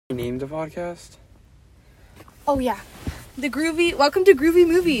Name the podcast? Oh, yeah. Welcome to Groovy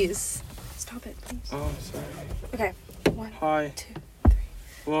Movies. Stop it, please. Oh, sorry. Okay. 1, Hi. 2, 3.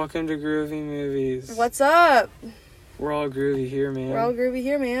 Welcome to Groovy Movies. What's up? We're all groovy here, man. We're all groovy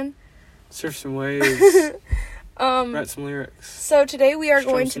here, man. Surf some waves. Write some lyrics. So today we are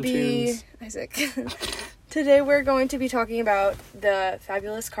Strum going to some be... tunes. Isaac. Today we're going to be talking about the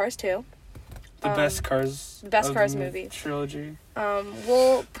fabulous Cars 2. The best Cars movie. Trilogy.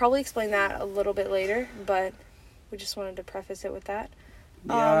 We'll probably explain that a little bit later, but we just wanted to preface it with that.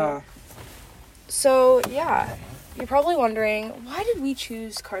 Yeah. So, yeah. You're probably wondering, why did we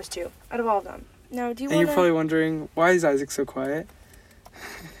choose Cars 2 out of all of them? Now, do you want to... And you're probably wondering, why is Isaac so quiet?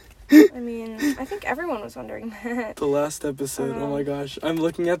 I mean, I think everyone was wondering that. The last episode, oh my gosh. I'm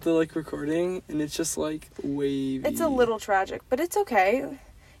looking at the, recording, and it's just, wavy. It's a little tragic, but it's okay.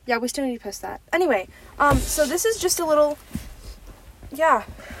 Yeah, we still need to post that. Anyway, so this is just a little... Yeah.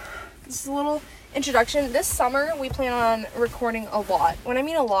 This is a little introduction. This summer, we plan on recording a lot. When I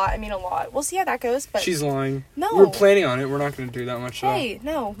mean a lot, I mean a lot. We'll see how that goes, but... She's lying. No. We're planning on it. We're not going to do that much, though. Hey,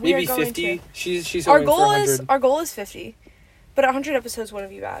 no. We Maybe are going 50. To. She's hoping for 100. Our goal is 50. But 100 episodes wouldn't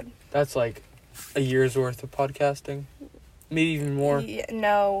be bad. That's a year's worth of podcasting. Maybe even more. Yeah,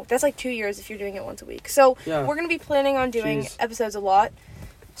 no, that's 2 years if you're doing it once a week. So yeah. We're going to be planning on doing episodes a lot.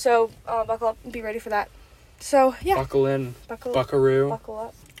 So buckle up and be ready for that. So, yeah. Buckle in. Buckaroo. Buckle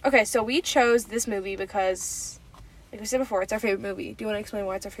up. Okay, so we chose this movie because, like we said before, it's our favorite movie. Do you want to explain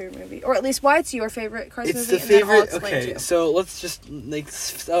why it's our favorite movie? Or at least why it's your favorite Cars movie? It's the favorite... Okay, so let's just,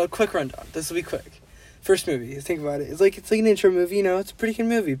 a quick rundown. This will be quick. First movie, think about it. It's like an intro movie, it's a pretty good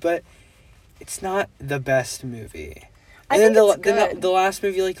movie, but it's not the best movie. And then the last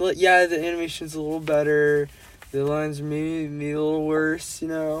movie, the animation's a little better. The lines maybe a little worse,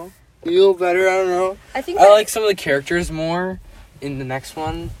 maybe a little better, I don't know. I like some of the characters more in the next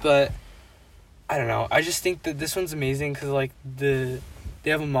one, but I don't know. I just think that this one's amazing because, they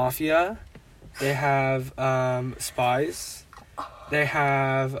have a mafia, they have, spies, they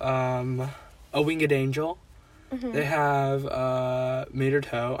have, a winged angel, they have, Mater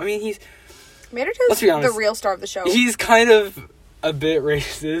Toe. I mean, Mater Toe's the real star of the show. He's kind of a bit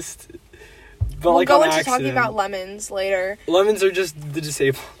racist. But we'll go on into accident. talking about lemons later. Lemons are just the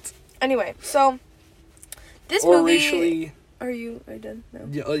disabled. Anyway, so this or movie... racially... Are you done? No.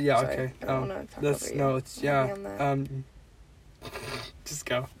 Yeah, Sorry, okay. I don't want to talk that's over you. no, it's just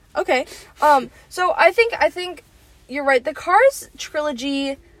go. Okay. So I think you're right. The Cars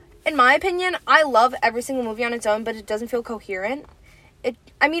trilogy, in my opinion, I love every single movie on its own, but it doesn't feel coherent. It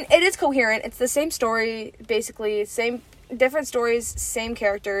is coherent. It's the same story, basically, different stories, same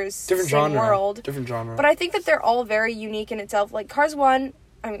characters, same world. Different genre. But I think that they're all very unique in itself. Cars,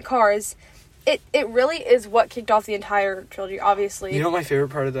 it really is what kicked off the entire trilogy, obviously. You know what my favorite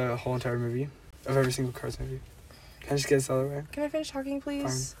part of the whole entire movie? Of every single Cars movie? Can I just get this out of the way? Can I finish talking,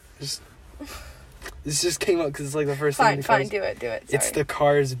 please? Fine. This just came up because it's the first thing. Fine, do it. Sorry. It's the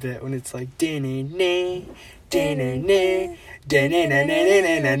Cars bit when it's and there's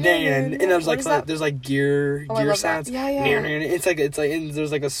gear sounds. Yeah. It's and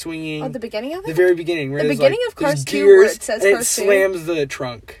there's a swinging. Oh, the beginning of it? The very beginning. Where the beginning of Cars 2 gears, where it says and Cars 2. It slams the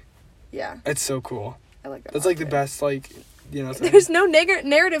trunk. Yeah. It's so cool. I like that. That's the best, There's no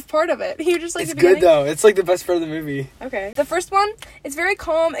narrative part of it. You're just it's good though. It's the best part of the movie. Okay. The first one, it's very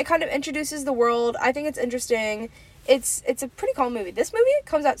calm. It kind of introduces the world. I think it's interesting. It's a pretty calm movie. This movie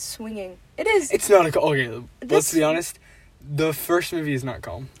comes out swinging. It is. It's not okay. Let's be honest. The first movie is not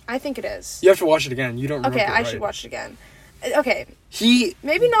calm. I think it is. You have to watch it again. You don't remember it, Okay, I should watch it again. Okay.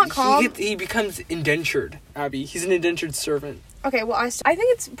 Maybe not calm. He becomes indentured, Abby. He's an indentured servant. Okay, well, I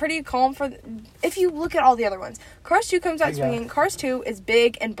think it's pretty calm if you look at all the other ones. Cars 2 comes out swinging. Cars 2 is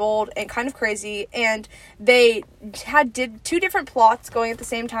big and bold and kind of crazy, and they did two different plots going at the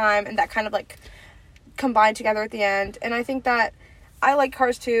same time, and that kind of combined together at the end. And I think that I like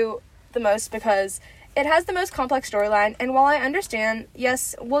Cars 2 the most because it has the most complex storyline, and while I understand,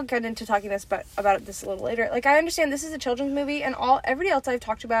 yes, we'll get into talking about this a little later. I understand this is a children's movie, and everybody else I've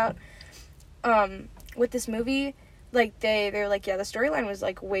talked about, with this movie, they're the storyline was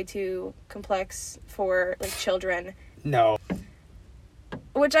way too complex for children. No.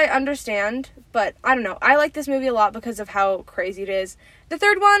 Which I understand, but I don't know. I like this movie a lot because of how crazy it is. The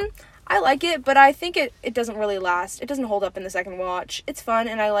third one, I like it, but I think it doesn't really last. It doesn't hold up in the second watch. It's fun,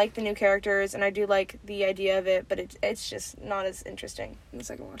 and I like the new characters, and I do like the idea of it, but it's just not as interesting in the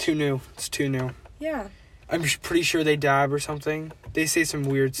second watch. Too new. It's too new. Yeah. I'm pretty sure they dab or something. They say some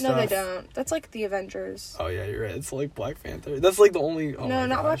weird stuff. No, they don't. That's like the Avengers. Oh yeah, you're right. It's like Black Panther. That's like the only. Oh no,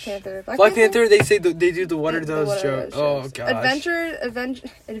 not gosh. Black Panther. Black Panther. They say they do the what are those jokes? Oh gosh.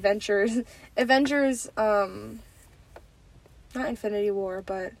 Avengers. Not Infinity War,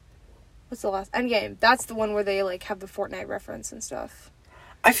 but what's the last Endgame? That's the one where they like have the Fortnite reference and stuff.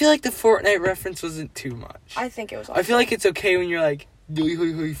 I feel like the Fortnite reference wasn't too much. I think it was awful. I feel like it's okay when you're like,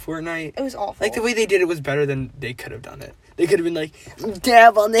 Fortnite. It was awful. Like, the way they did it was better than they could have done it. They could have been like,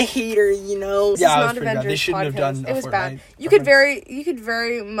 dab on the hater, you know? This is not Avengers. They shouldn't have done it was Fortnite bad. You could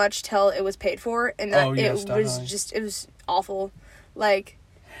very much tell it was paid for, and that it was awful. Like,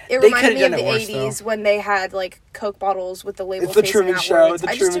 it reminded me of the 80s when they had, like, Coke bottles with the label facing outwards. It's the Truman Show.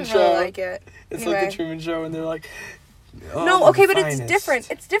 I just didn't really like it. It's like the Truman Show, and they're like... Oh, no, okay, but it's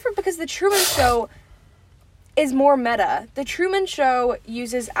different. It's different because the Truman Show is more meta. The Truman Show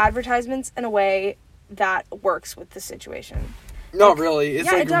uses advertisements in a way that works with the situation. Not really.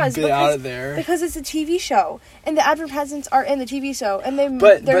 It's like it does, a bit out of there. Because it's a TV show, and the advertisements are in the TV show, and they're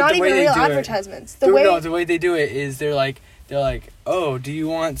not even real advertisements. The way they do it is they're like, oh, do you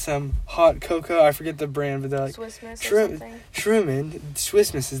want some hot cocoa? I forget the brand, but they're like, Swiss Miss or something. Truman,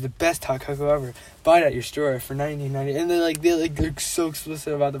 Swiss Miss is the best hot cocoa ever. Buy it at your store for $19.90. And they're so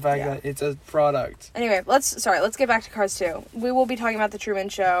explicit about the fact that it's a product. Anyway, let's get back to Cars 2. We will be talking about the Truman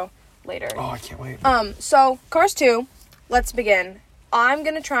Show later. Oh, I can't wait. So Cars 2, let's begin. I'm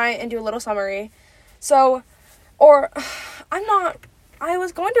gonna try and do a little summary. I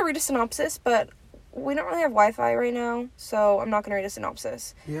was going to read a synopsis, but we don't really have Wi-Fi right now, so I'm not going to read a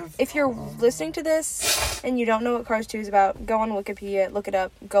synopsis. If you're listening to this and you don't know what Cars 2 is about, go on Wikipedia, look it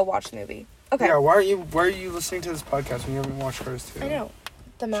up, go watch the movie. Okay. Yeah, why are you listening to this podcast when you haven't watched Cars 2? I know.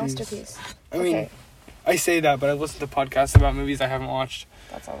 The masterpiece. I mean, I say that, but I listen to podcasts about movies I haven't watched.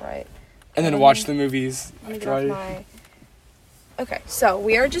 That's all right. And then watch the movies. Okay, so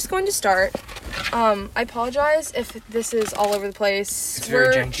we are just going to start. I apologize if this is all over the place.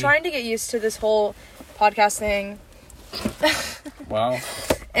 We're trying to get used to this whole podcast thing. Wow.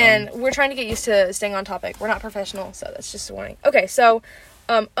 And we're trying to get used to staying on topic. We're not professional, so that's just a warning. Okay, so,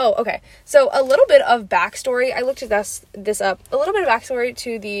 So a little bit of backstory. I looked at this up. A little bit of backstory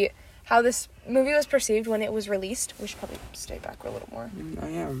to how this movie was perceived when it was released. We should probably stay back a little more. I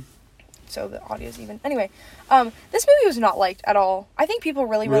am. So the audio's even. Anyway, this movie was not liked at all. I think people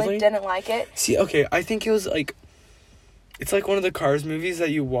really didn't like it. See, okay, I think it was like, it's like one of the Cars movies that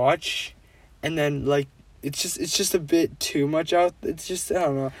you watch, and then like it's just a bit too much out. It's just, I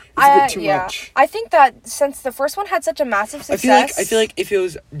don't know. It's a bit too much. I think that since the first one had such a massive success, I feel like if it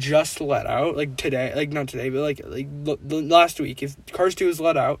was just let out like today, like not today, but like last week, if Cars 2 was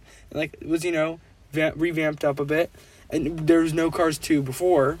let out and like it was revamped up a bit, and there was no Cars 2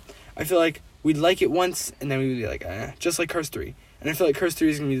 before. I feel like we'd like it once, and then we'd be like, just like Cars 3. And I feel like Cars 3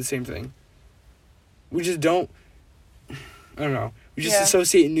 is going to be the same thing. We just don't... I don't know. We just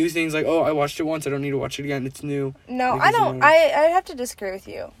associate new things like, oh, I watched it once, I don't need to watch it again, it's new. No, I don't. I have to disagree with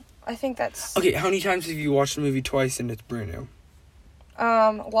you. I think that's... Okay, how many times have you watched the movie twice and it's brand new?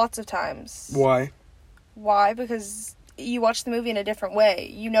 Lots of times. Why? Why? Because you watch the movie in a different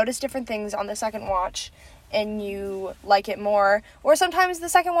way. You notice different things on the second watch, and you like it more, or sometimes the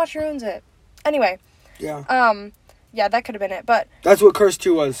second watch ruins it. Anyway. Yeah. Yeah, that could have been it, but... That's what Cars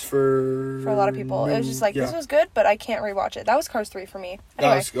 2 was for a lot of people. It was just like, this was good, but I can't rewatch it. That was Cars 3 for me.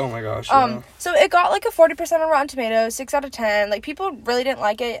 Anyway. Oh my gosh, So it got like a 40% on Rotten Tomatoes, 6 out of 10. Like, people really didn't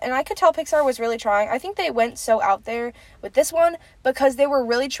like it, and I could tell Pixar was really trying. I think they went so out there with this one because they were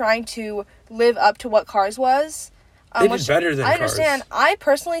really trying to live up to what Cars was. They did better than Cars. I understand. I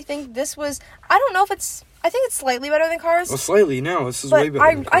personally think this was... I don't know if it's... I think it's slightly better than Cars. Well, slightly, no. This is way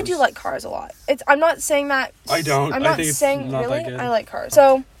better than Cars. I do like Cars a lot. I'm not saying that... I don't. I'm not saying... Really? I like Cars.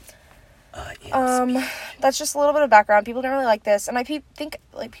 So... that's just a little bit of background. People don't really like this, and I think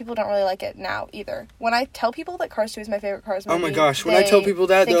like people don't really like it now either. When I tell people that Cars 2 is my favorite Cars movie... Oh my gosh. When I tell people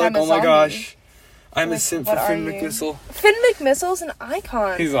that, they're like, oh my gosh. I'm a simp for Finn McMissile. Finn McMissile's an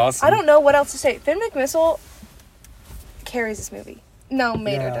icon. He's awesome. I don't know what else to say. Finn McMissile carries this movie. No,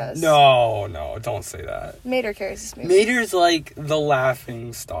 Mater does. No, don't say that. Mater carries this movie. Mater's like the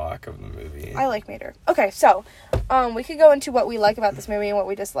laughing stock of the movie. I like Mater. Okay, so, we could go into what we like about this movie and what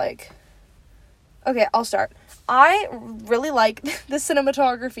we dislike. Okay, I'll start. I really like the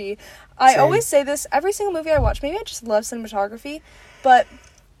cinematography. I always say this every single movie I watch. Maybe I just love cinematography, but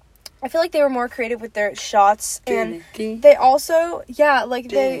I feel like they were more creative with their shots, and they also,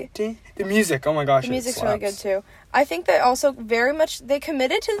 the music, oh my gosh, the music's really good too. I think that also very much they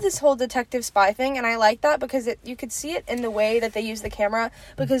committed to this whole detective spy thing, and I like that because you could see it in the way that they use the camera,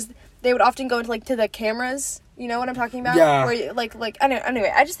 because they would often go into like to the cameras. You know what I'm talking about? Yeah. Where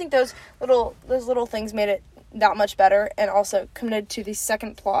anyway, I just think those little things made it that much better, and also committed to the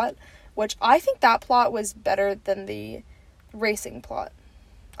second plot, which I think that plot was better than the racing plot.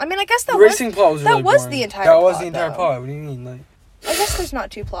 I mean, I guess the racing plot was really boring. The entire plot. That was the entire plot. What do you mean, like? I guess there's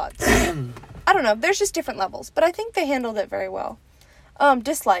not two plots. I don't know. There's just different levels, but I think they handled it very well.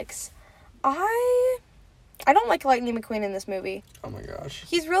 Dislikes. I don't like Lightning McQueen in this movie. Oh my gosh.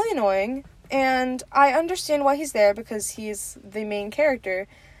 He's really annoying, and I understand why he's there because he's the main character.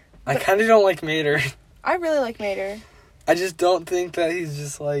 I kind of don't like Mater. I really like Mater. I just don't think that he's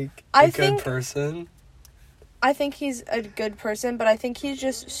just like a good person. I think he's a good person, but I think he's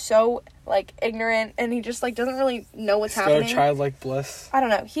just so, like, ignorant, and he just, like, doesn't really know what's happening. So childlike bliss. I don't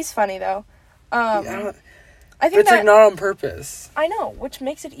know. He's funny, though. I think but it's, like, not on purpose. I know, which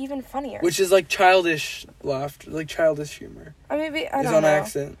makes it even funnier. Which is, like, childish laughter, like, childish humor. I don't know. It's on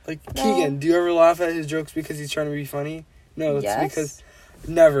accident. Like, no. Keegan, do you ever laugh at his jokes because he's trying to be funny? No, it's because...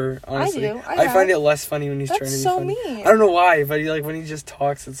 Never, honestly. I do. I find it less funny when he's trying to be funny. That's so mean. I don't know why, but when he just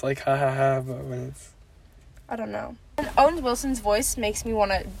talks, it's like, ha ha ha, but when it's... I don't know. And Owen Wilson's voice makes me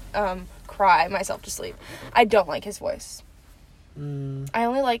want to cry myself to sleep. I don't like his voice. I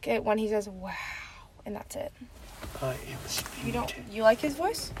only like it when he says, wow, and that's it. You like his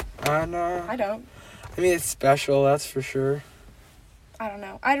voice? No. I don't. I mean, it's special, that's for sure. I don't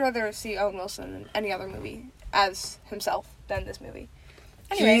know. I'd rather see Owen Wilson in any other movie as himself than this movie.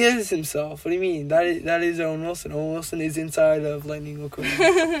 Anyway. He is himself. What do you mean? That is Owen Wilson. Owen Wilson is inside of Lightning McQueen.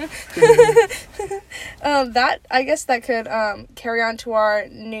 I guess that could carry on to our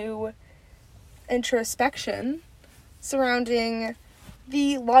new introspection surrounding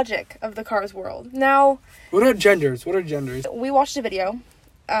the logic of the Cars world. Now, what are genders? We watched a video.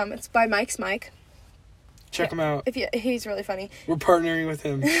 It's by Mike's Mike. Check him out. He's really funny. We're partnering with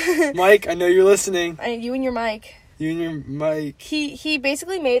him. Mike, I know you're listening. You and your Mike. He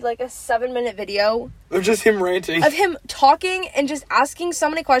basically made like a 7-minute video of just him ranting, of him talking and just asking so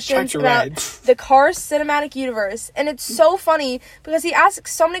many questions about the Cars cinematic universe, and it's so funny because he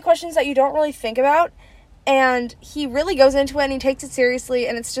asks so many questions that you don't really think about, and he really goes into it and he takes it seriously,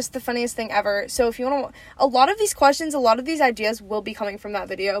 and it's just the funniest thing ever. So if you want to, a lot of these questions, a lot of these ideas will be coming from that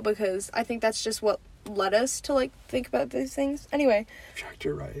video, because I think that's just what led us to like think about these things. Anyway,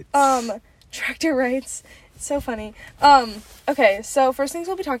 tractor rights. So funny. Okay, so first things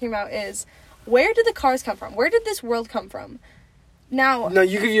we'll be talking about is, where did the Cars come from? Where did this world come from? Now... No,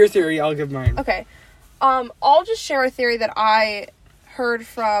 you give your theory, I'll give mine. Okay. I'll just share a theory that I heard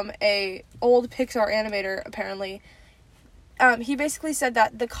from a old Pixar animator, apparently. He basically said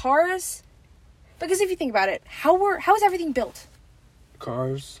that the Cars... Because if you think about it, how is everything built?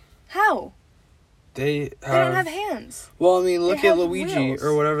 Cars. How? They don't have hands. Well, I mean, look at Luigi, wheels.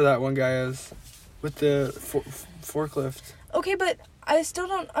 or whatever that one guy is. With the forklift. Okay, but I still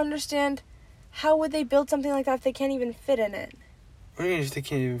don't understand, how would they build something like that if they can't even fit in it? What do you mean they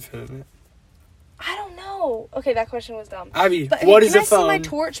can't even fit in it? I don't know. Okay, that question was dumb. Abby, what is a phone? Can I see my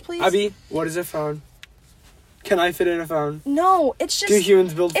torch, please? Abby, what is a phone? Can I fit in a phone? No, it's just... Do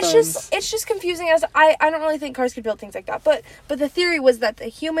humans build phones? It's just confusing, as I don't really think cars could build things like that. But the theory was that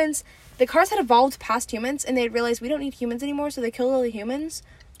the cars had evolved past humans, and they realized we don't need humans anymore, so they killed all the humans.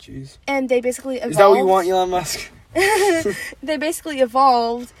 Jeez. And they basically evolved. Is that what you want, Elon Musk? They basically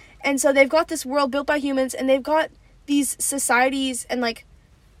evolved, and so they've got this world built by humans, and they've got these societies, and like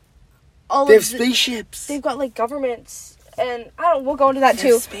they have spaceships. They've got like governments, and we'll go into that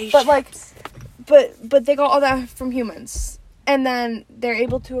too. But like, but they got all that from humans, and then they're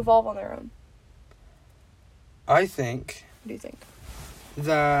able to evolve on their own. I think. What do you think?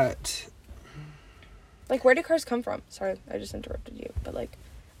 That. Like, where do cars come from? Sorry, I just interrupted you, but like.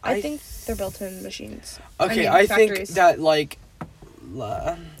 I think they're built in machines. Okay, I think that, like...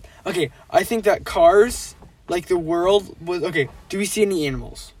 okay, I think that cars, like, the world was... Okay, do we see any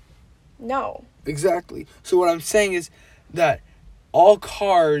animals? No. Exactly. So what I'm saying is that all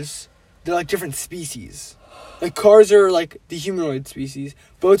cars, they're, like, different species. Like, cars are, like, the humanoid species.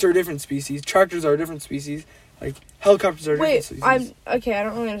 Boats are a different species. Tractors are a different species. Like, helicopters are a different species. Okay, I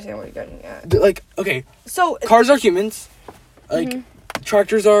don't really understand what you're getting at. Like, okay. So... Cars are humans. Like... Mm-hmm.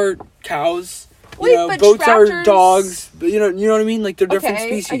 Tractors are cows. But boats are dogs. But you know what I mean? Like, they're different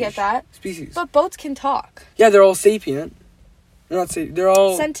species. I get that. Species. But boats can talk. Yeah, they're all sapient. They're not sapient. They're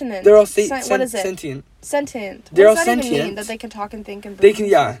all sentient. They're all what is it? Sentient. Sentient. They're all sentient. What does that even mean? That they can talk and think and they can.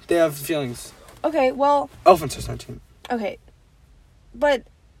 Yeah, they have feelings. Okay, well. Elephants are sentient. Okay, but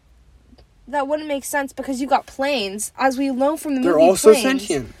that wouldn't make sense because you got planes, as we know from the movie. They're also planes.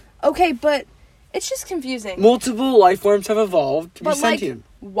 sentient. Okay, but it's just confusing. Multiple life forms have evolved to be sentient.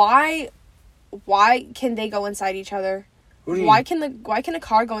 Why can they go inside each other? What do you why mean? can a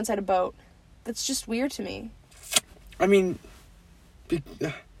car go inside a boat? That's just weird to me. I mean,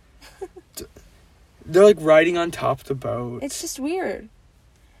 they're like riding on top of the boat. It's just weird.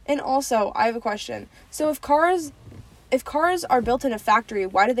 And also, I have a question. So if cars are built in a factory,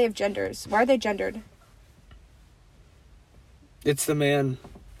 why do they have genders? Why are they gendered? It's the man.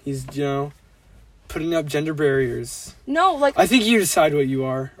 He's, putting up gender barriers. No, like... I think you decide what you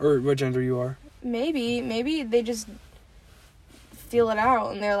are, or what gender you are. Maybe they just feel it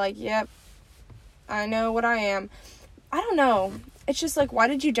out, and they're like, yep, I know what I am. I don't know. It's just like, why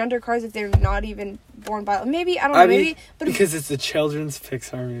did you gender cars if they're not even born by... Maybe, I don't know, maybe... But because it's a children's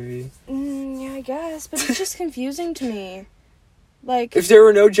Pixar movie. Yeah, I guess, but it's just confusing to me. Like... If there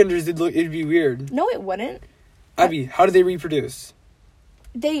were no genders, it'd be weird. No, it wouldn't. Abby, how do they reproduce?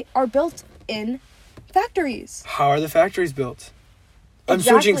 They are built in factories. How are the factories built? I'm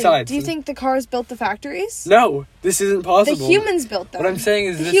Exactly. switching sides. Do you think the cars built the factories? No, this isn't possible. The humans built them. What I'm saying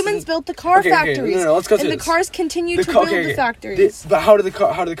is the humans built the car factories. No, let's go through and this. the cars continued to build the factories. But how do the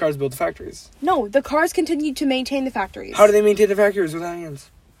cars build the factories? No, the cars continued to maintain the factories. How do they maintain the factories without hands?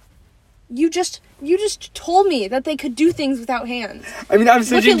 You just told me that they could do things without hands. I mean, I'm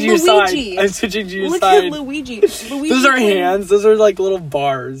switching to your Luigi. side. I'm switching to your Look side. at Luigi. Those are hands. Those are like little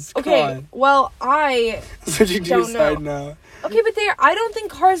bars. Come on. Well, I'm switching to your side now. Okay, but I don't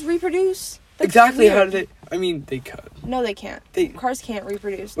think cars reproduce. That's exactly. weird. How do they? I mean, they could. No, they can't. Cars can't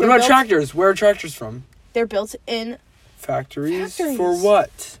reproduce. What about tractors? Where are tractors from? They're built in factories. For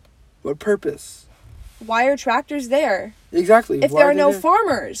what? What purpose? Why are tractors there? Exactly. If there are no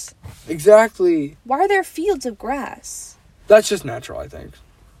farmers. Exactly. Why are there fields of grass? That's just natural, I think.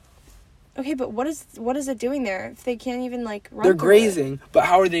 Okay, but what is it doing there if they can't even run? They're grazing, but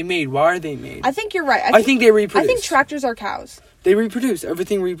how are they made? Why are they made? I think you're right. I think they reproduce. I think tractors are cows. They reproduce.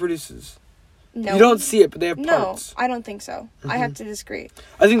 Everything reproduces. No. You don't see it, but they have parts. No, I don't think so. I have to disagree.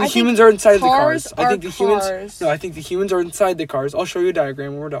 I think the humans are inside the cars. I think the humans are inside the cars. I'll show you a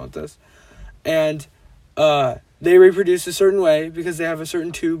diagram when we're done with this. And they reproduce a certain way because they have a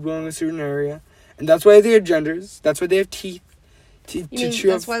certain tube going a certain area. And that's why they have genders. That's why they have teeth.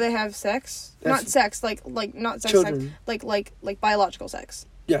 That's why they have sex? Not sex, like not sex, children. like biological sex.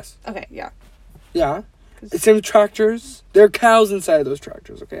 Yes. Okay, yeah. Yeah. Same with tractors. There are cows inside of those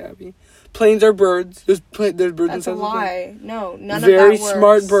tractors, okay, Abby? Planes are birds. There's birds That's inside. That's a lie. No, none of that Very works.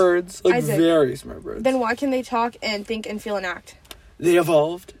 smart birds. Isaac, very smart birds. Then why can they talk and think and feel and act? They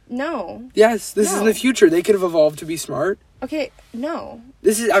evolved. No. Yes, this is in the future. They could have evolved to be smart. Okay, no.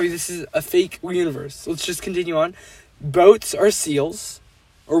 This is a fake universe. Let's just continue on. Boats are seals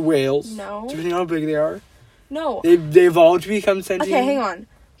or whales. No. Depending on how big they are. No. They evolved to become sentient. Okay, hang on.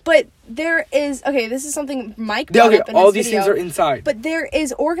 But there is... Okay, this is something Mike brought up in all his these video, things are inside. But there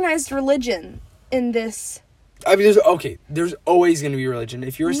is organized religion in this... I mean, there's always going to be religion.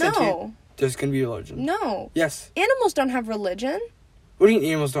 If you're sentient, there's going to be religion. No. Yes. Animals don't have religion. What do you mean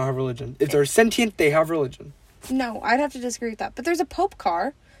animals don't have religion? If they're sentient, they have religion. No, I'd have to disagree with that. But there's a Pope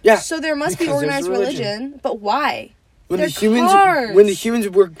car. Yeah. So there must be organized religion. But why? When the humans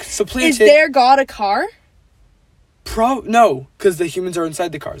were supplanted... Is their God a car? No, because the humans are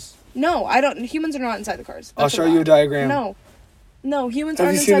inside the cars. No, I don't. Humans are not inside the cars. I'll show you a diagram. No, humans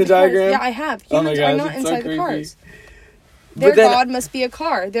aren't inside the diagram? cars. Yeah, I have. Humans are not inside the cars. Their God must be a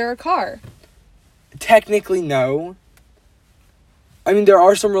car. They're a car. Technically, no. I mean, there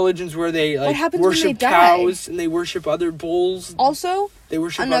are some religions where they worship cows and they worship other bulls. Also, they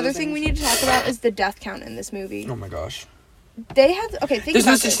worship another thing we need to talk about is the death count in this movie. Oh my gosh. They have there's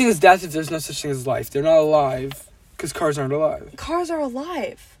no such thing as death if there's no such thing as life. They're not alive because cars aren't alive. Cars are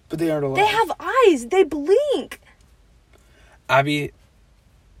alive. But they aren't alive. They have eyes. They blink. Abby,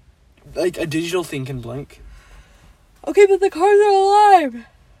 a digital thing can blink. Okay, but the cars are alive.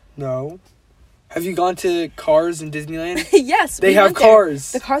 No. Have you gone to Cars in Disneyland? Yes. They have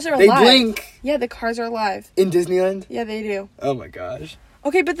cars. The cars are They alive. blink. Yeah, the cars are alive. In Disneyland? Yeah, they do. Oh my gosh.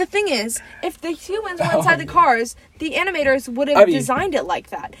 Okay, but the thing is, if the humans were inside the cars, the animators would have designed it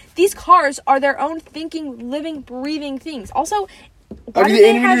like that. These cars are their own thinking, living, breathing things. Also, the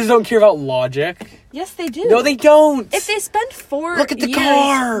animators don't care about logic. Yes, they do. No, they don't. If they spent 4 Look at the years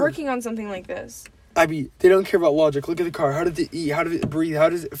car. working on something like this. They don't care about logic. Look at the car. How does it eat? How does it breathe? How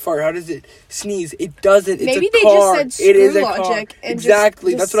does it fart? How does it sneeze? It doesn't. It's Maybe a car. They just said screw it is a logic. Car. And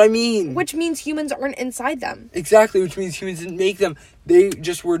exactly. That's what I mean. Which means humans aren't inside them. Exactly. Which means humans didn't make them. They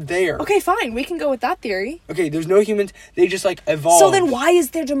just were there. Okay, fine. We can go with that theory. Okay, there's no humans. They just, like, evolved. So then why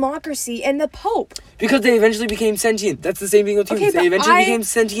is there democracy and the Pope? Because they eventually became sentient. That's the same thing with humans. They eventually became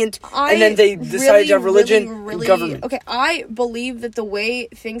sentient, and then they decided to have religion and government. Okay, I believe that the way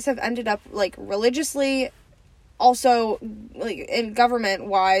things have ended up, like, religiously, also, like, in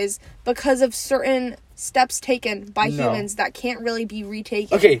government-wise, because of certain steps taken by humans that can't really be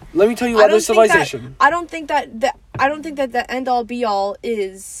retaken. Okay, let me tell you about the civilization. I don't think that the end-all be-all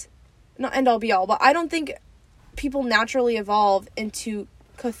is... Not end-all be-all, but I don't think people naturally evolve into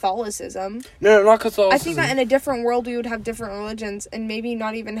Catholicism. No, not Catholicism. I think that in a different world we would have different religions and maybe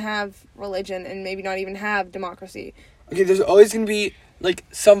not even have religion and maybe not even have democracy. Okay, there's always going to be, like,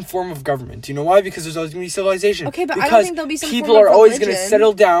 some form of government. Do you know why? Because there's always going to be civilization. Okay, but because I don't think there'll be some form of religion. People are always going to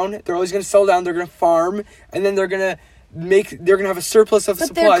settle down. They're always going to settle down. They're going to farm. And then they're going to have a surplus of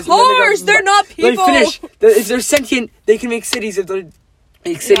supplies. But they're cars. They're not people. Finish. If they're sentient, they can make cities. If they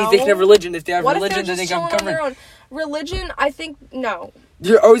make cities, they can have religion. If they have religion, then they can have government. Religion, I think, no.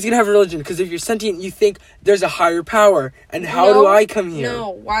 You're always going to have religion. Because if you're sentient, you think there's a higher power. And how do I come here? No.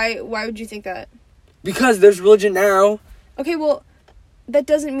 Why would you think that? Because there's religion now. Okay, well... That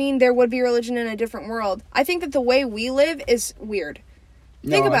doesn't mean there would be religion in a different world. I think that the way we live is weird.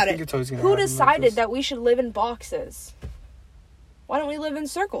 Think about it. Who decided that we should live in boxes? Why don't we live in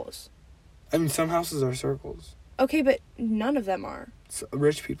circles? I mean, some houses are circles. Okay, but none of them are.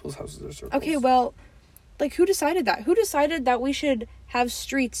 Rich people's houses are circles. Okay, well, like, who decided that? Who decided that we should have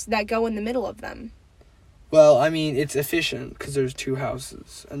streets that go in the middle of them? Well, I mean, it's efficient because there's two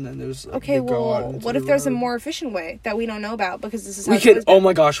houses, and then there's... Like, okay, well, what if there's a more efficient way that we don't know about because this is how oh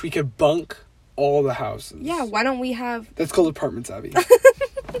my gosh, we could bunk all the houses. Yeah, why don't we have... That's called apartments, Abby.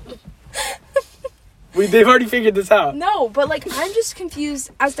 They've already figured this out. No, but, like, I'm just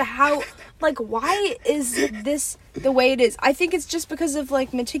confused as to how... Like, why is this the way it is? I think it's just because of,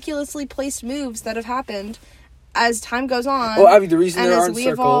 like, meticulously placed moves that have happened as time goes on. Well, Abby, the reason there aren't circles... And as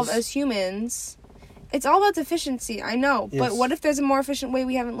we evolve as humans... It's all about efficiency, I know. Yes. But what if there's a more efficient way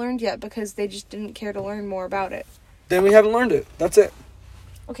we haven't learned yet because they just didn't care to learn more about it? Then we haven't learned it. That's it.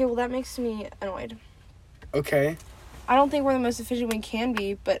 Okay, well, that makes me annoyed. Okay. I don't think we're the most efficient we can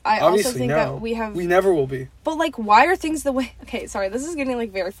be, but I also think that we have... We never will be. But, like, why are things the way... Okay, sorry, this is getting,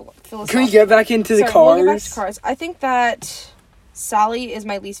 like, very philosophical. Can we get back into the cars? We'll get back to cars. I think that... Sally is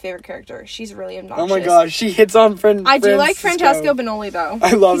my least favorite character. She's really obnoxious. Oh my gosh, she hits on I do like Francesco Benoli, though.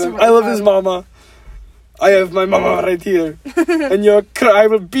 I love him. Really I love his mama. I have my mama right here. And I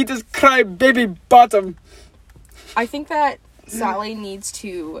will beat this cry baby bottom. I think that Sally needs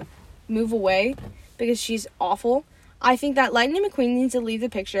to move away because she's awful. I think that Lightning McQueen needs to leave the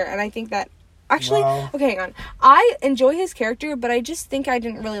picture. And I think that... Actually, okay, hang on. I enjoy his character, but I just think I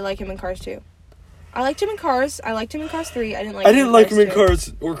didn't really like him in Cars 2. I liked him in Cars. I liked him in Cars 3. I didn't like him in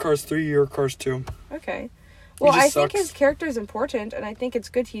Cars or Cars 3 or Cars 2. Okay. Well, I think his character is important, and I think it's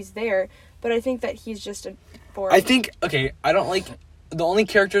good he's there, but I think that he's just a boring... I think, okay, I don't like... The only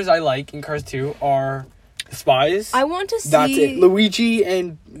characters I like in Cars 2 are the spies. I want to see... That's it. Luigi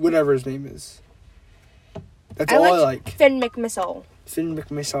and whatever his name is. That's all I like. Finn McMissile. Finn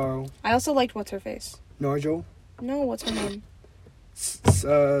McMissile. I also liked What's-Her-Face. Nigel? No, what's her name?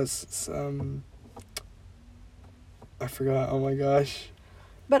 I forgot. Oh my gosh.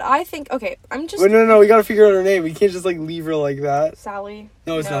 But I think... Okay, I'm just... Wait, no. We gotta figure out her name. We can't just, like, leave her like that. Sally.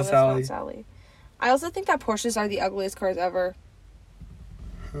 No, it's not Sally. Not Sally. I also think that Porsches are the ugliest cars ever.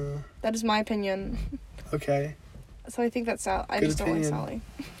 That is my opinion. Okay. So I think that's Sally. I just don't like Sally.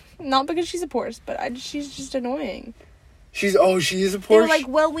 Not because she's a Porsche, but she's just annoying. She is a Porsche? They were like,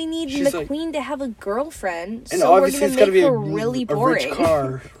 well, we need McQueen to have a girlfriend, and so we're going to make her really boring. Rich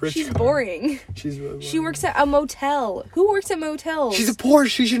car. She's boring. She's really boring. She works at a motel. Who works at motels? She's a Porsche.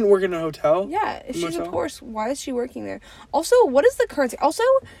 She shouldn't work in a hotel. Yeah, if she's a Porsche, why is she working there? Also, what is the currency? Also...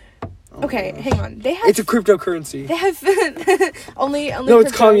 Okay, hang on. They have... It's a cryptocurrency. They have... only no,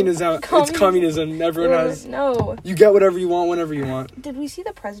 it's communism. It's communism. Everyone has... No. You get whatever you want whenever you want. Did we see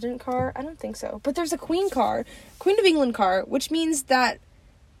the president car? I don't think so. But there's a Queen car. Queen of England car, which means that...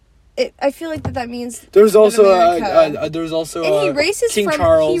 I feel like that means... There's also there's also and he races King from,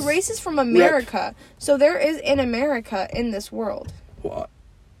 Charles. He races from America. So there is an America in this world. What?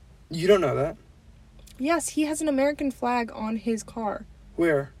 You don't know that? Yes, he has an American flag on his car.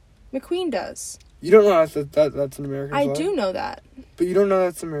 Where? McQueen does. You don't know that's an American flag? I do know that. But you don't know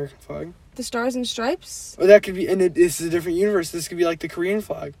that's an American flag? The Stars and Stripes? Or that could be... And this is a different universe. This could be like the Korean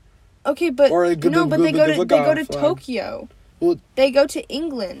flag. Okay, but... Or they go to Tokyo. Well, they go to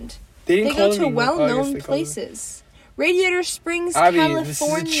England. They go to well-known places. Radiator Springs, Abby,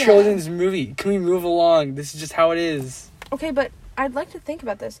 California. This is a children's movie. Can we move along? This is just how it is. Okay, but I'd like to think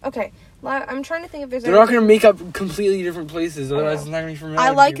about this. Okay, I'm trying to think if there's. They're not going to make up completely different places, otherwise it's not going to be familiar. I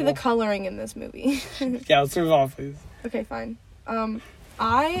like the coloring in this movie. Yeah, let's move on, please. Okay, fine.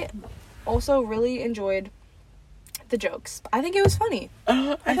 I also really enjoyed the jokes. I think it was funny.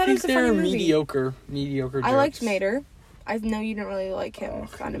 I thought it was a funny movie. Mediocre jokes. I liked Mater. I know you didn't really like him.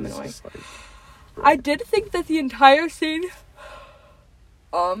 Found him annoying. I did think that the entire scene.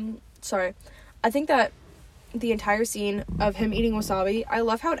 Sorry. I think that the entire scene of him eating wasabi, I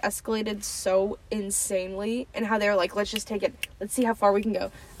love how it escalated so insanely and how they were like, let's just take it. Let's see how far we can go.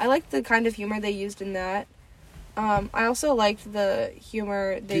 I liked the kind of humor they used in that. I also liked the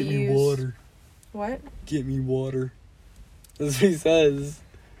humor they used. Get me water. What? Get me water. That's what he says.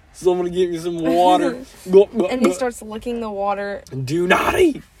 Someone get me some water. And he starts licking the water. Do not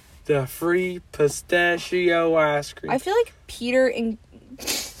eat the free pistachio ice cream. I feel like Peter and...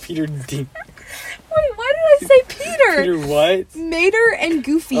 Peter D. Wait, why did I say Peter? Peter what? Mater and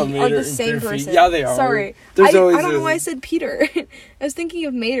Goofy are the same person. Yeah, they are. Sorry. I don't know why I said Peter. I was thinking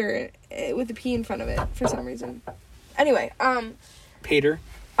of Mater with a P in front of it for some reason. Anyway, Peter.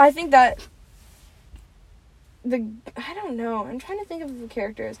 I think that I don't know. I'm trying to think of the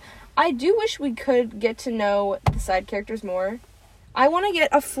characters. I do wish we could get to know the side characters more. I want to get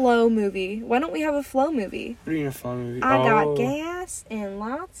a Flo movie. Why don't we have a Flo movie? What do you mean a Flo movie? I got gas and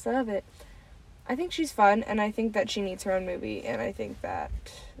lots of it. I think she's fun, and I think that she needs her own movie, and I think that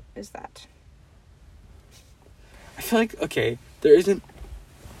is that. I feel like, okay, there isn't...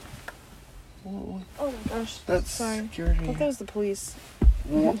 Oh my gosh. That's sorry. Security. I thought that was the police.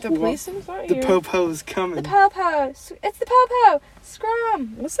 The police is not here. The Popo's coming. The Popo. It's the Popo.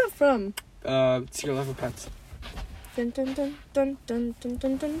 Scrum. What's that from? Secret Life of Pets. Dun, dun, dun, dun, dun, dun,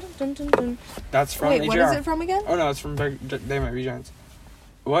 dun, dun, dun, dun, dun. That's from Wait, AJR. what is it from again? Oh no, it's from They Might Be Giants.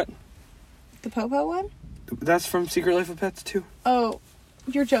 What? The Popo one? That's from Secret Life of Pets too. Oh,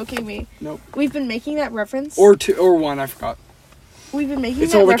 you're joking me. Nope. We've been making that reference. Or one, I forgot. We've been making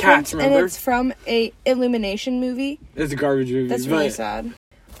that reference, cats, and it's from a Illumination movie. It's a garbage movie. That's really sad.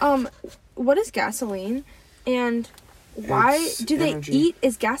 What is gasoline? And why do they eat?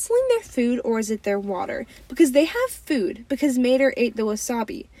 Is gasoline their food or is it their water? Because they have food. Because Mater ate the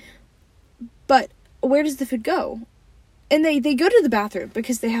wasabi. But where does the food go? And they go to the bathroom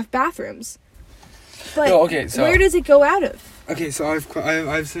because they have bathrooms. But where does it go out of? Okay, so I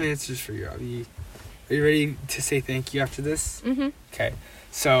have some answers for you, Abby. Are you ready to say thank you after this? Mm-hmm. Okay,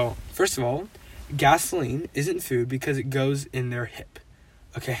 so first of all, gasoline isn't food because it goes in their hip.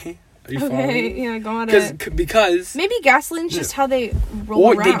 Okay? Are you following? Yeah, got it. Because maybe gasoline's just how they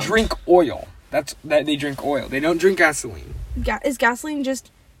roll around. They drink oil. They drink oil. They don't drink gasoline. Is gasoline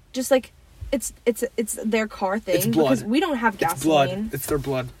just like it's their car thing? It's blood. Because we don't have gasoline. It's blood. It's their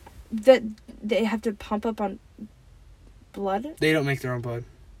blood. That they have to pump up on blood? They don't make their own blood.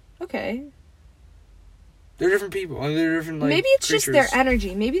 Okay. They're different people. They're different, maybe it's creatures. Just their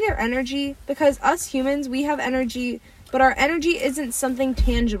energy. Maybe their energy, because us humans, we have energy, but our energy isn't something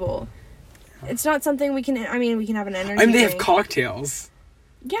tangible. It's not something we can have an energy they drink. have cocktails.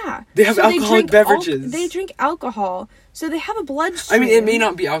 Yeah. They have alcoholic beverages. They drink alcohol, so they have a bloodstream. It may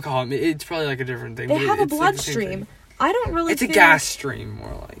not be alcohol. It's probably like a different thing. They have a bloodstream. I don't really It's a gas stream,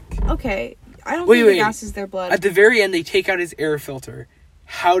 more like. Okay. I don't think the gas is their blood. At the very end, they take out his air filter.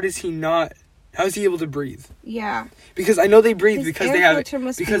 How is he able to breathe? Yeah. Because I know they breathe because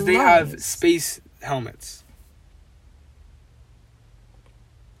they have space helmets.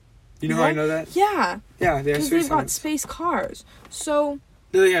 You know how I know that? Yeah. Yeah, they have space helmets. Because they've got space cars. So...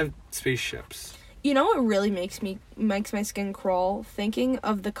 No, they have spaceships. You know what really makes my skin crawl? Thinking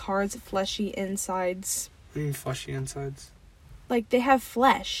of the cars' fleshy insides. What do you mean fleshy insides? Like, they have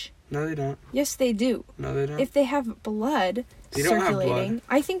flesh. No, they don't. Yes, they do. No, they don't. If they have blood they don't circulating, have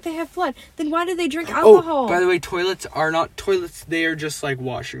blood. I think they have blood. Then why do they drink alcohol? Oh, by the way, toilets are not toilets. They are just like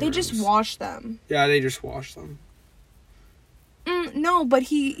washing rooms. They just wash them. Yeah, they just wash them. No, but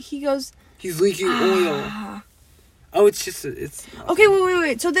he goes... He's leaking oil. Oh, it's just... Okay,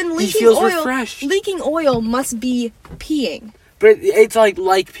 wait. So then leaking oil... He feels refreshed. Leaking oil must be peeing. But it's like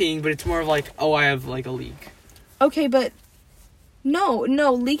peeing, but it's more of like, I have like a leak. Okay, but... No,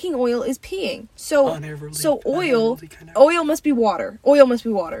 leaking oil is peeing. So oil must be water. Oil must be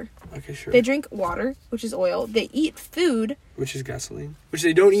water. Okay, sure. They drink water, which is oil. They eat food, which is gasoline. Which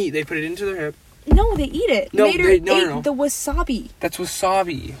they don't eat. They put it into their hip. No, they eat it. No, Mater ate the wasabi. That's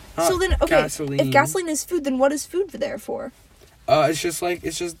wasabi. So then, gasoline. If gasoline is food, then what is food there for? It's just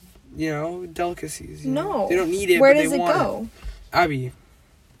delicacies. No, they don't need it. Where but does they it want go? It. Abby,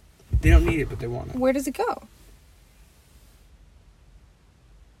 they don't need it, but they want it. Where does it go?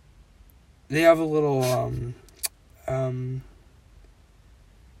 They have a little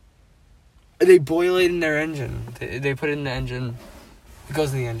They boil it in their engine. They put it in the engine. It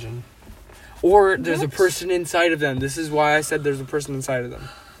goes in the engine. Or there's a person inside of them. This is why I said there's a person inside of them.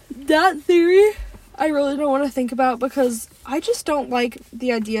 That theory, I really don't want to think about because I just don't like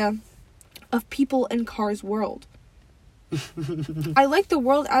the idea of people in Cars world. I like the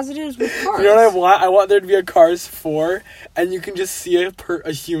world as it is with Cars. You know what I want? I want there to be a Cars 4, and you can just see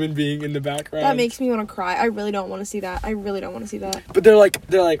a human being in the background. That makes me want to cry. I really don't want to see that. But they're like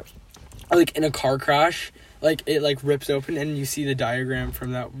in a car crash, like it like rips open, and you see the diagram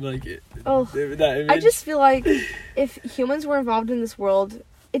from that that image. I just feel like if humans were involved in this world,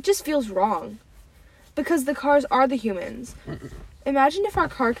 it just feels wrong, because the cars are the humans. Imagine if our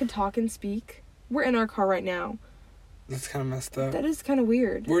car could talk and speak. We're in our car right now. That's kind of messed up. That is kind of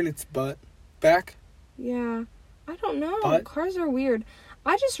weird. We're in its butt. Back? Yeah. I don't know. Butt? Cars are weird.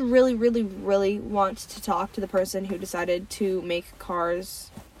 I just really, really, really want to talk to the person who decided to make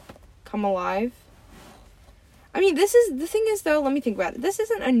cars come alive. I mean, the thing is, though, let me think about it. This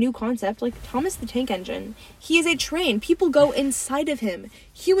isn't a new concept. Like, Thomas the Tank Engine. He is a train. People go inside of him.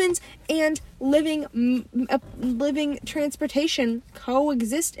 Humans and living transportation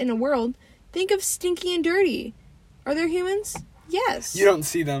coexist in a world. Think of Stinky and Dirty. Are there humans? Yes. You don't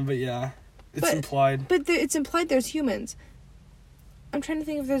see them, but yeah. It's implied. But it's implied there's humans. I'm trying to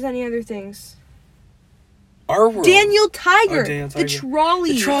think if there's any other things. Our world. Daniel Tiger. Oh, Daniel Tiger. The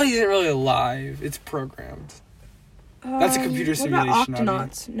trolley. The trolley isn't really alive. It's programmed. That's a computer simulation. What about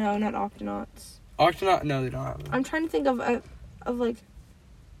Octonauts? No, not Octonauts. Octonaut? No, they don't have them. I'm trying to think of like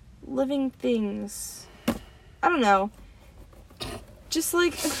living things. I don't know. Just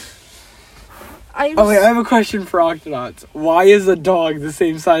like I have a question for Octonauts. Why is a dog the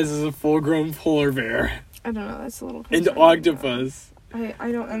same size as a full-grown polar bear? I don't know. That's a little. And octopus.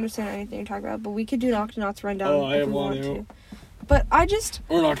 I don't understand anything you're talking about, but we could do an Octonauts rundown if we want to. But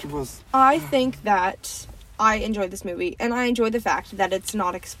or an octopus. I think that I enjoyed this movie, and I enjoy the fact that it's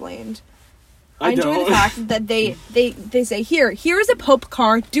not explained. I enjoy the fact that they say, here is a Pope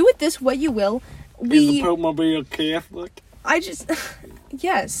car, do with this what you will. Is the Pope mobile Catholic?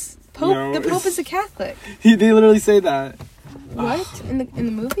 Yes. The Pope is a Catholic. They literally say that. What? In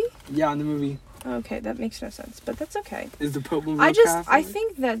the movie? Yeah, in the movie. Okay, that makes no sense, but that's okay. Is the Pope Catholic? I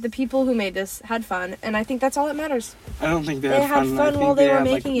think that the people who made this had fun, and I think that's all that matters. I don't think they had fun while they were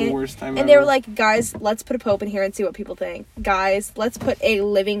making it. And they were like, guys, let's put a Pope in here and see what people think. Guys, let's put a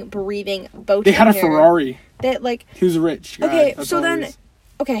living, breathing boat in here. They had a Ferrari. He was rich. Okay, so then...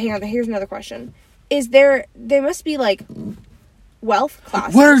 Okay, hang on, here's another question. There must be, like, wealth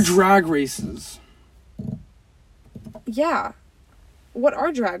classes. What are drag races? Yeah. What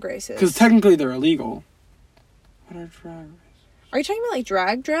are drag races? Because technically they're illegal. What are drag races? Are you talking about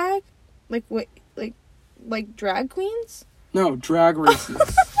like drag? Like what? Like drag queens? No, drag races. I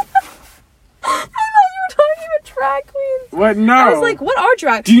thought you were talking about drag queens. What? No. I was like, what are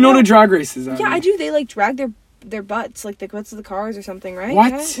drag? Do you know what a drag race is? Yeah, I do. They like drag their butts, like the butts of the cars or something, right?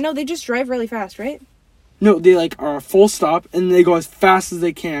 What? Yeah? No, they just drive really fast, right? No, they like are full stop and they go as fast as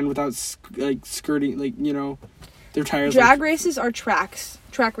they can without skirting, their tires. Drag races are track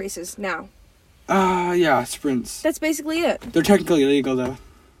races now. Yeah, sprints. That's basically it. They're technically illegal though.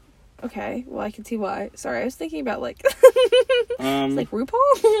 Okay, well I can see why. Sorry, I was thinking about like like RuPaul?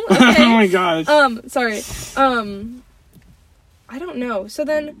 Okay. Oh my gosh. Sorry. I don't know. So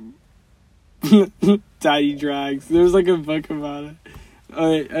then Daddy Drags. There's like a book about it.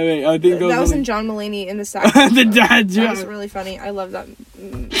 I think that was in John Mulaney in the Sack. The dad joke. That was really funny. I love that.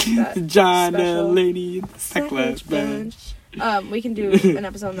 John Mulaney, the Sackless Bench. We can do an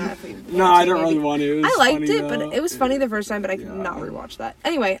episode on that if we want No, I don't really want to. I liked it, but it was funny the first time, but I could not rewatch that.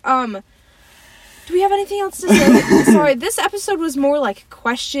 Anyway, do we have anything else to say? Sorry, this episode was more like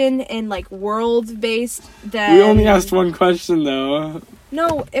question and like world based than. We only asked one question though.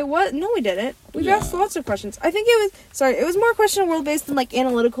 No, we didn't. We've asked lots of questions. I think it was more question and world based than like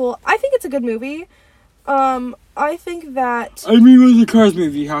analytical. I think it's a good movie. I think that... I mean, with the Cars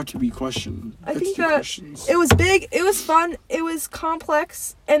movie, you have to be questioned. I think that it was big, it was fun, it was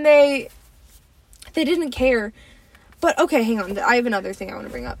complex, and they didn't care. But, okay, hang on. I have another thing I want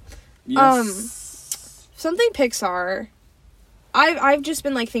to bring up. Yes. Something Pixar... I've just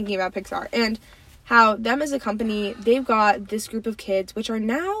been, like, thinking about Pixar, and how them as a company, they've got this group of kids, which are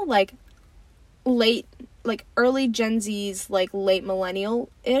now, like, early Gen Z's, like, late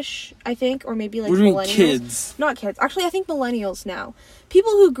millennial-ish, I think, or maybe, like, millennials. Kids? Not kids. Actually, I think millennials now.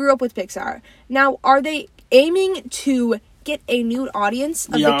 People who grew up with Pixar. Now, are they aiming to get a new audience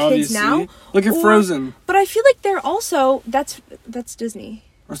of the kids obviously. Now? Look at Frozen. But I feel like they're also... That's Disney.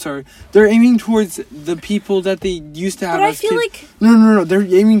 Or sorry, they're aiming towards the people that they used to have. But I feel like no. They're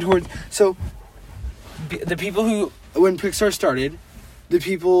aiming towards the people who, when Pixar started, the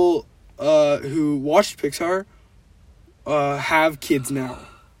people who watched Pixar have kids now,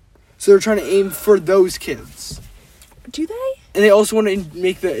 so they're trying to aim for those kids. Do they? And they also want to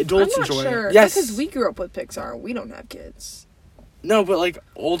make the adults enjoy it. Yes, because we grew up with Pixar. We don't have kids. No, but like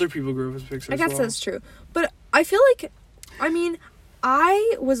older people grew up with Pixar. I guess that's true. But I feel like,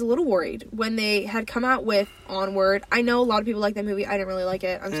 I was a little worried when they had come out with Onward. I know a lot of people like that movie. I didn't really like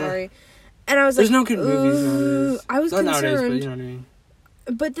it. I'm sorry. And I was There's no good movies nowadays. I was Not concerned. Nowadays, but you know what I mean.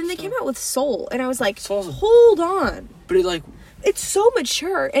 But then they came out with Soul, and I was like, Soul's hold on. But it's so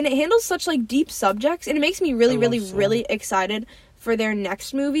mature, and it handles such like deep subjects, and it makes me really, really, really excited for their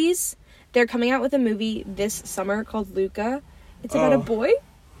next movies. They're coming out with a movie this summer called Luca. It's about a boy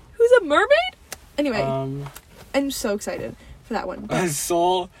who's a mermaid. Anyway, I'm so excited for that one.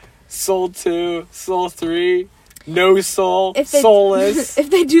 Soul 2, Soul 3, No Soul, Soulless. If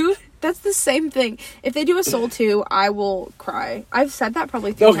they do, that's the same thing. If they do a Soul 2, I will cry. I've said that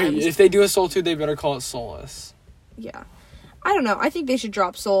probably 3 times. Okay, if they do a Soul 2, they better call it Soulless. Yeah. I don't know. I think they should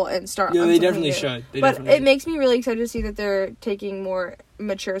drop Soul and start. Yeah, they definitely should. It makes me really excited to see that they're taking more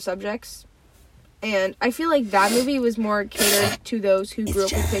mature subjects. And I feel like that movie was more catered to those who grew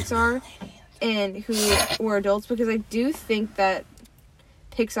up with Pixar and who were adults, because I do think that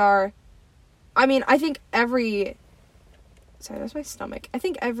Pixar... I think every... Sorry, that's my stomach. I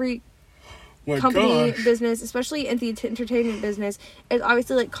think every company, business, especially in the entertainment business, is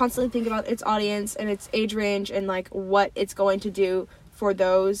obviously like constantly think about its audience and its age range and like what it's going to do for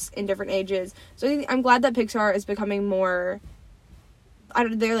those in different ages. So I'm glad that Pixar is becoming more... I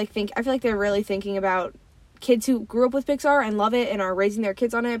feel like they're really thinking about kids who grew up with Pixar and love it and are raising their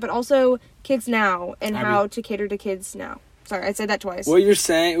kids on it, but also kids now and how to cater to kids now. Sorry, I said that twice. What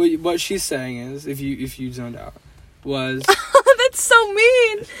she's saying is, if you zoned out, was that's so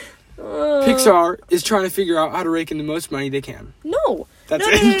mean. Pixar is trying to figure out how to rake in the most money they can. No. That's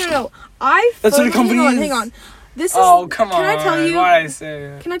it. No. That's what a company is. Hang on. This is. Oh, come on. Can I tell you? Why did I say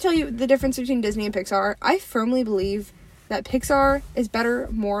it? Can I tell you the difference between Disney and Pixar? I firmly believe that Pixar is better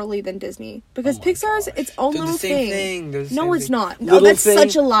morally than Disney, because Pixar is its own little thing. No, it's not. No, that's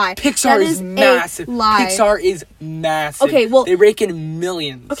such a lie. Pixar is massive. Pixar is massive. Okay, well, they rake in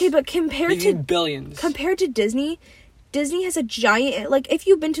millions. Okay, but compared to billions, compared to Disney has a giant, like, if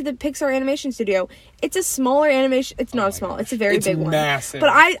you've been to the Pixar animation studio, it's a smaller animation. It's not small. It's a very big one. It's massive. But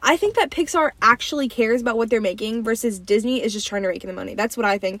I think that Pixar actually cares about what they're making versus Disney is just trying to rake in the money. That's what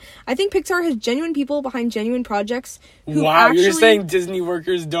I think. I think Pixar has genuine people behind genuine projects who you're saying Disney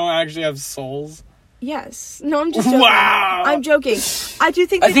workers don't actually have souls? Yes. No, I'm just joking. Wow. I'm joking. I do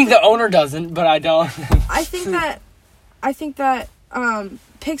think I think the owner doesn't, but I don't. I think that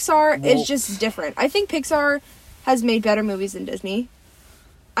Pixar is just different. I think Pixar has made better movies than Disney.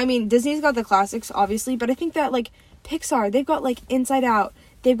 Disney's got the classics, obviously, but I think that, like, Pixar, they've got, like, Inside Out,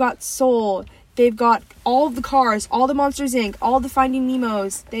 they've got Soul, they've got all of the Cars, all the Monsters, Inc., all the Finding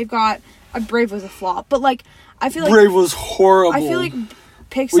Nemos, they've got... Brave was a flop, but, like, I feel like... Brave was horrible. I feel like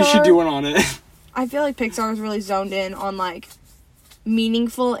Pixar... We should do one on it. I feel like Pixar is really zoned in on, like,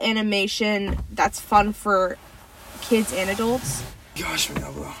 meaningful animation that's fun for kids and adults. Gosh, my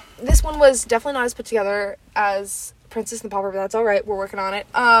elbow. This one was definitely not as put together as Princess and the Pauper, but that's alright. We're working on it.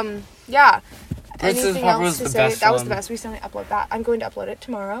 Yeah. Princess Anything Pauper else was to the best say? That was one. the best. We still need to upload that. I'm going to upload it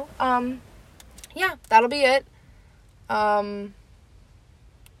tomorrow. Yeah, that'll be it.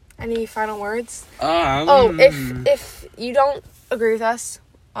 Any final words? If you don't agree with us,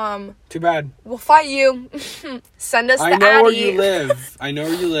 too bad. We'll fight you. Send us the I know Addy. where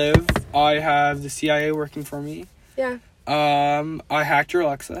you live. I have the CIA working for me. Yeah. I hacked your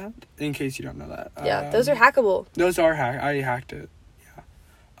Alexa, in case you don't know that. Yeah, those are hackable. Those are I hacked it.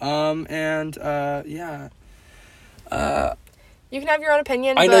 Yeah. Yeah. You can have your own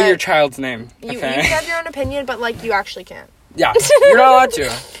opinion, I know your child's name. Okay? You can have your own opinion, but, like, you actually can't. Yeah, you're not allowed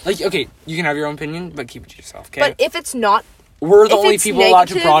to. Like, okay, you can have your own opinion, but keep it to yourself, okay? But if it's not... We're the only people allowed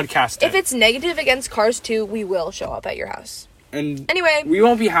to broadcast it. If it's negative against Cars 2, we will show up at your house. And anyway... we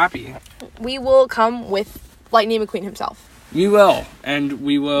won't be happy. We will come with Lightning McQueen himself. We will. And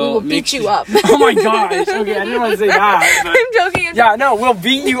we will beat you up. Oh my gosh. Okay, I didn't want to say that. But... I'm joking. Yeah, no, we'll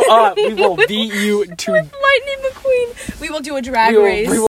beat you up. We will beat you to... With Lightning McQueen. We will do a drag race.